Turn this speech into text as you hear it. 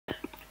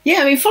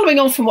Yeah, I mean, following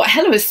on from what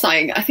Hela was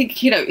saying, I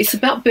think, it's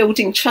about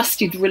building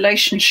trusted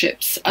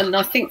relationships. And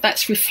I think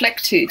that's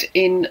reflected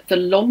in the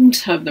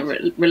long-term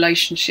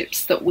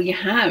relationships that we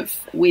have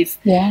with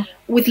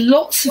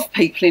lots of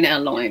people in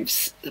our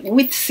lives,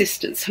 with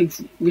sisters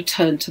who've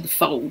returned to the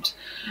fold,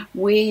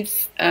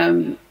 with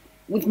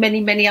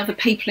many, many other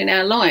people in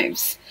our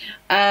lives.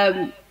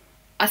 I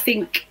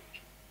think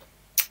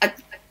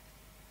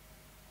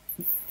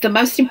the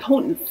most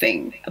important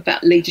thing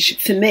about leadership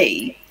for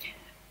me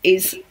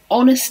is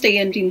honesty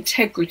and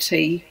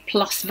integrity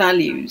plus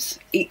values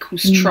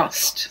equals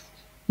trust.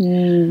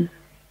 And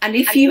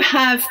if you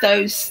have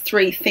those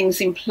three things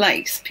in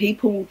place,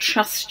 people will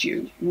trust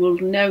you, will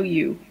know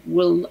you,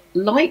 will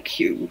like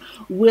you,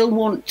 will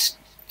want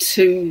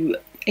to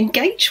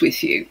engage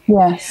with you.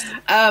 Yes.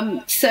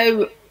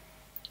 So,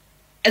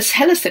 as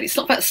Hela said, it's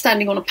not about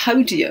standing on a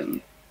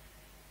podium.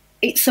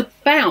 It's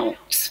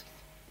about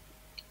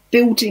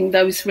building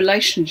those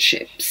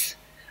relationships,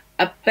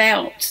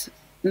 about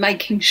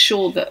making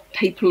sure that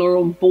people are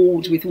on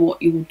board with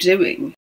what you're doing.